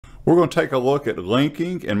We're going to take a look at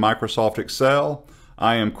linking in Microsoft Excel.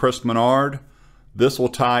 I am Chris Menard. This will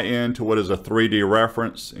tie into what is a 3D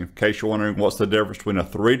reference. In case you're wondering what's the difference between a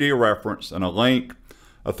 3D reference and a link,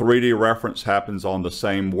 a 3D reference happens on the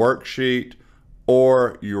same worksheet,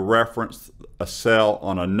 or you reference a cell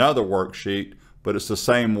on another worksheet, but it's the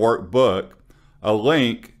same workbook. A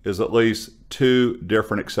link is at least two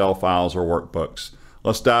different Excel files or workbooks.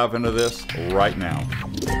 Let's dive into this right now.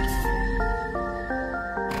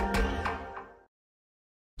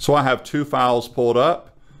 So I have two files pulled up.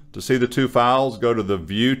 To see the two files, go to the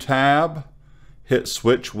View tab, hit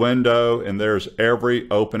Switch Window, and there's every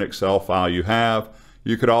open Excel file you have.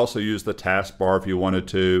 You could also use the taskbar if you wanted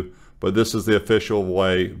to, but this is the official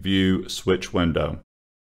way, View Switch Window.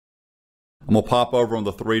 I'm going to pop over on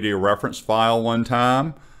the 3D reference file one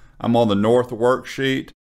time. I'm on the North worksheet,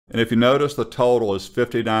 and if you notice, the total is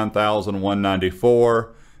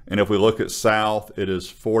 59,194. And if we look at South, it is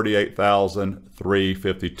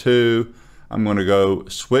 48,352. I'm going to go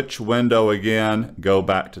switch window again, go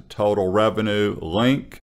back to total revenue,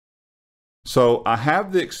 link. So I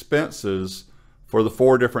have the expenses for the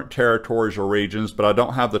 4 different territories or regions, but I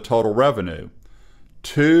don't have the total revenue.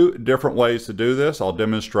 Two different ways to do this. I'll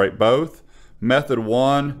demonstrate both. Method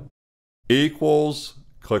 1 equals,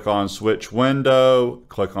 click on switch window,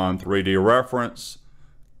 click on 3D reference,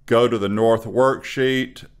 go to the North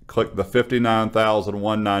worksheet, click the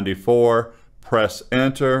 59,194, press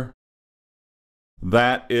enter.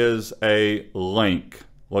 That is a link.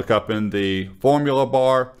 Look up in the formula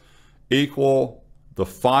bar, equal the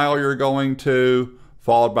file you're going to,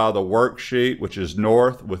 followed by the worksheet, which is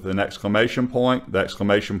North with an exclamation point. The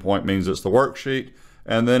exclamation point means it's the worksheet,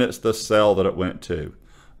 and then it's the cell that it went to.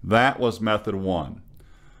 That was method 1.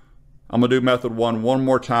 I'm going to do method 1 one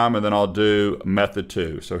more time, and then I'll do method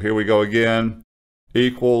 2. So here we go again.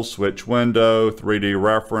 Equals, switch window, 3D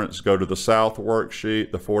reference, go to the South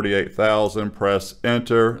worksheet, the 48,000, press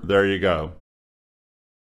enter. There you go.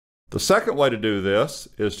 The second way to do this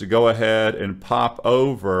is to go ahead and pop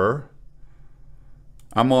over.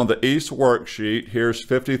 I'm on the East worksheet. Here's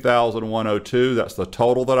 50,102. That's the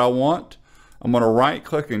total that I want. I'm going to right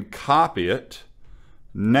click and copy it.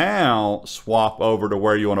 Now swap over to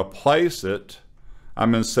where you want to place it.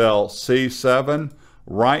 I'm in cell C7.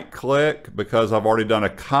 Right click because I've already done a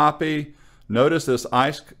copy. Notice this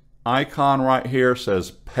icon right here says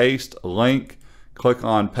paste link. Click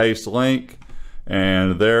on paste link,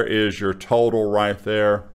 and there is your total right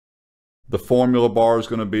there. The formula bar is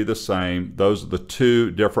going to be the same. Those are the two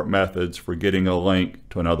different methods for getting a link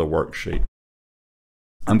to another worksheet.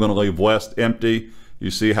 I'm going to leave West empty. You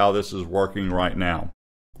see how this is working right now.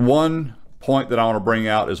 One point that I want to bring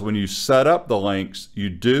out is when you set up the links, you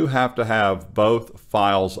do have to have both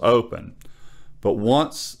files open. But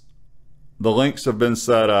once the links have been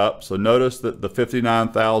set up, so notice that the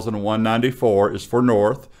 59,194 is for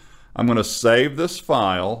North. I'm going to save this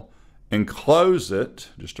file and close it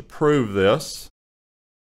just to prove this.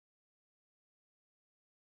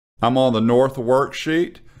 I'm on the North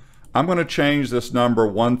worksheet. I'm going to change this number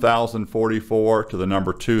 1044 to the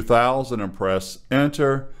number 2000 and press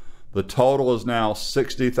enter. The total is now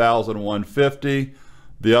 60,150.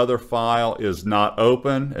 The other file is not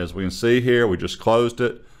open. As we can see here, we just closed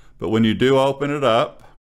it. But when you do open it up,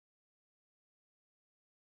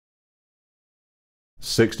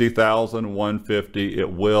 60,150,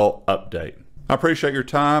 it will update. I appreciate your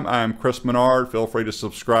time. I am Chris Menard. Feel free to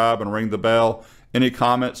subscribe and ring the bell. Any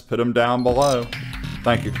comments, put them down below.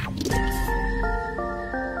 Thank you.